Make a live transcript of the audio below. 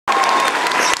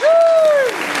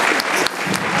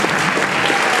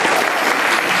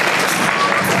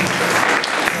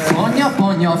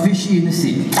y'all fishy in the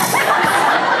sea.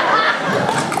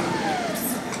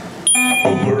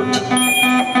 Alert.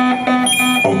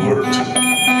 Alert.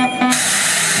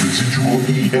 Residual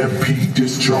EMP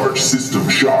discharge system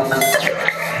shock.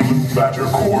 Blue matter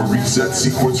core reset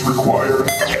sequence required.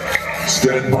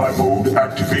 Standby mode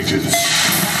activated.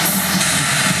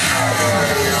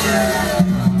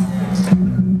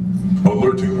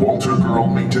 Alerting Walter Girl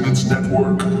Maintenance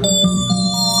Network.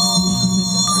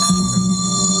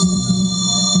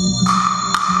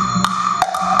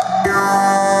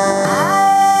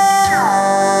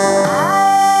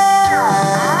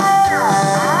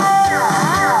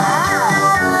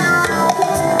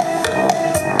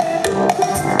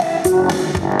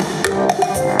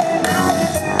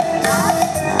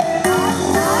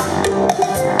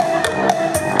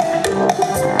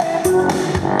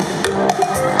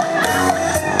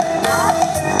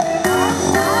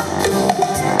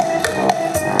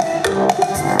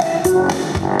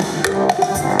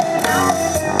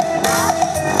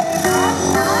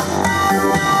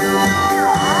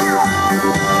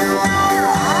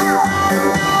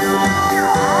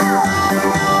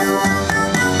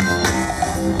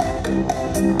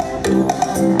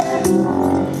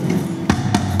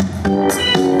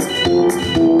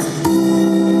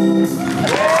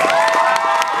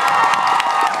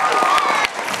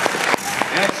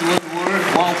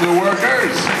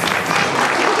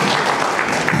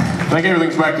 I think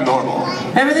everything's back to normal.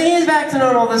 Everything is back to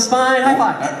normal. The spine. High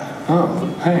five. Oh,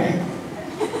 hey.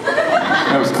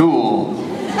 That was cool.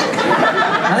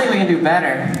 I think we can do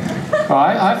better. Oh,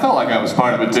 I felt like I was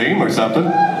part of a team or something.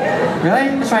 Really?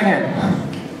 Let's try again.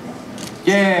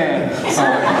 Yeah.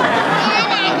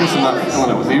 I guess I'm not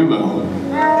feeling it with you, though.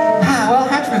 Well,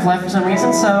 Hatchworth left for some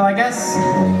reason, so I guess...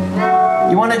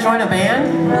 You want to join a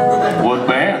band? What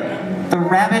band? The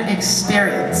Rabbit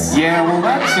Experience. Yeah, well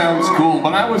that sounds cool,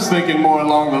 but I was thinking more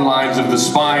along the lines of the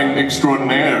Spine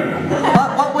Extraordinaire.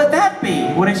 But what would that be?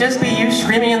 Would it just be you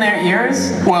screaming in their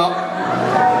ears? Well,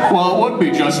 it would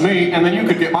be just me, and then you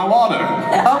could get my water.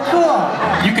 Oh,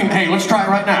 cool. You can, hey, let's try it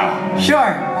right now.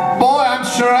 Sure. Boy, I'm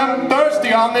sure I'm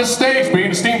thirsty on this stage,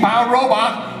 being a steam-powered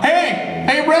robot.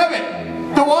 Hey, Rabbit,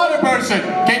 the water person,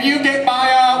 can you get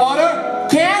my water?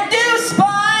 Can do,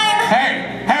 Spine!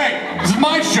 Hey, this is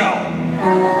my show.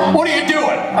 What are you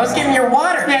doing? I was getting your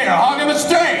water. Yeah, you're hogging the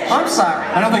stage. I'm sorry.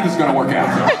 I don't think this is gonna work out.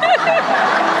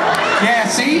 Yeah,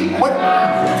 see? What?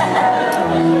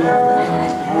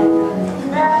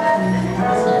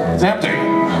 It's empty.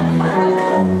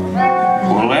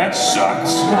 Well, that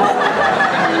sucks.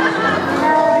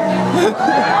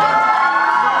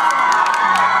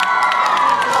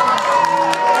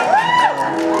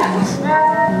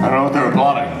 I don't know what they're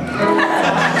applauding.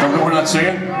 Something we're not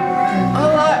seeing?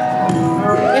 Oh, look.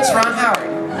 It's Ron Howard.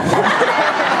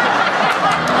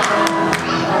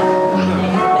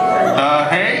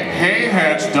 Hey,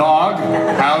 Hatch Dog.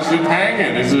 How's it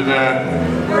hanging? Is it,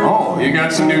 oh, you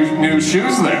got some new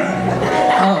shoes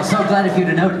there. Oh, so glad of you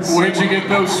to notice. Where'd you get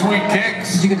those sweet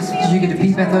kicks? Did you get to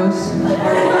peep at those?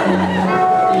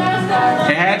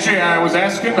 Hey, Hatchy, I was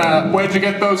asking, where'd you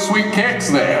get those sweet kicks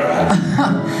there?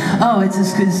 Oh, it's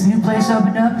this new place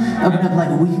opened up like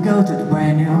a week ago. It's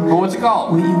brand new. Well, what's it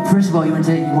called? Well, first of all, you want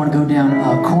to go down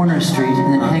Corner Street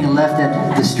and then hang a left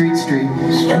at the Street.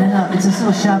 And then it's this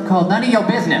little shop called None of Your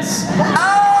Business. Oh!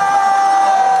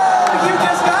 You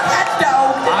just got hatched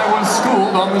out! I was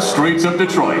schooled on the streets of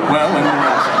Detroit. Well, in the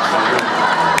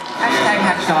Hashtag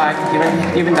hatched dog.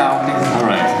 You've been dogged. All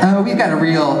right. We've got a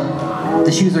real...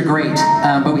 The shoes are great,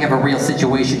 but we have a real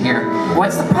situation here.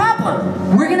 What's the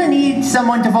problem? We're gonna need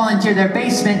someone to volunteer their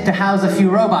basement to house a few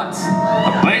robots.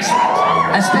 A basement?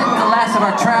 I spent the last of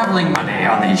our traveling money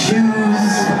on these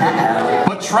shoes.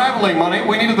 But traveling money,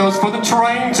 we needed those for the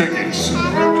train tickets.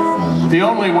 The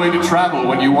only way to travel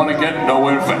when you want to get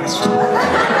nowhere fast.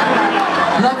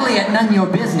 Luckily at None Your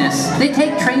Business, they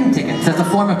take train tickets as a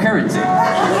form of currency.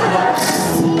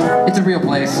 It's a real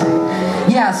place.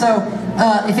 Yeah, so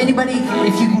if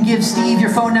you can give Steve your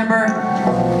phone number,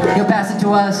 he'll pass it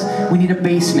to us. We need a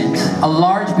basement, a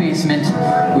large basement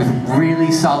with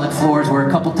really solid floors. We're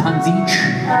a couple tons each.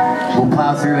 We'll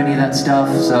plow through any of that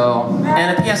stuff, so...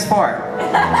 And a PS4.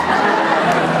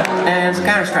 And some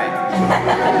Counter-Strike.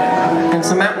 And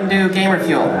some Mountain Dew Gamer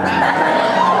Fuel.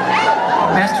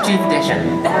 Master Chief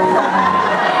Edition.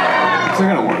 It's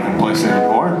not gonna work in PlayStation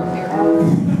 4.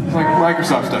 It's like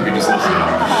Microsoft stuff you just listen to.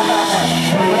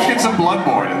 Let's get some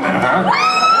Bloodborne in there, huh?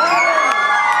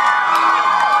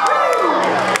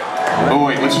 Oh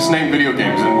wait, let's just name video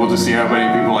games and we'll just see how many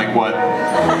people like what.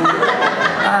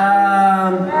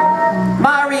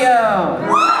 Mario!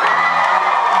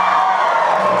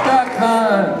 Duck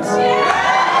Hunt!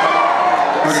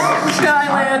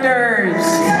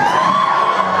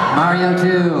 Mario 2.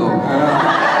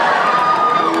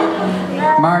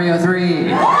 Mario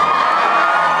 3.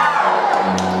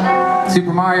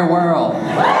 Super Mario World.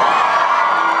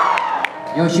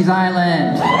 Yoshi's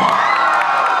Island.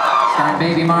 Starring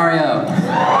Baby Mario.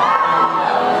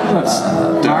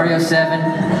 Mario 7.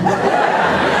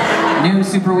 New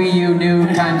Super Wii U, new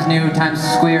times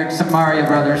squared, Super Mario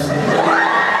Brothers.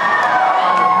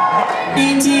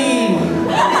 E.T.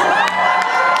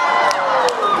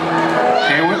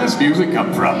 Hey, where does music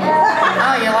come from?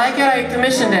 Oh, you like it? I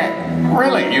commissioned it.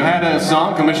 Really? You had a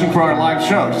song commissioned for our live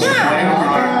show? Just playing over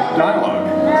our dialogue.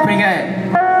 It's pretty good.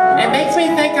 It makes me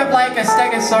think of like a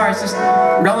stegosaurus just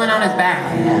rolling on his back.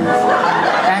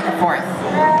 Back and forth.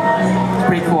 It's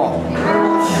pretty cool.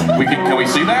 Can we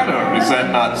see that, or is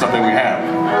that not something we have?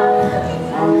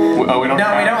 Oh, we don't.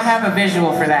 No, we don't have a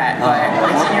visual for that, but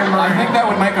it's in your mind. I think that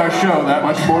would make our show that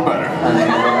much more better.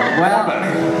 Well,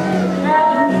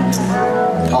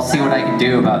 I'll see what I can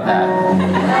do about that.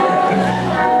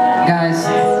 Guys,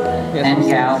 and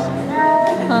gal,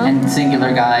 and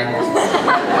singular guy,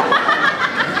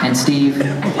 and Steve.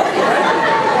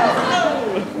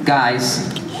 Guys,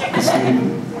 and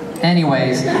Steve.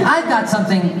 Anyways, I've got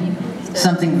something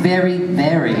very,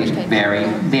 very, very,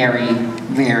 very,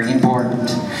 very important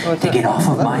to get off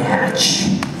of my hatch.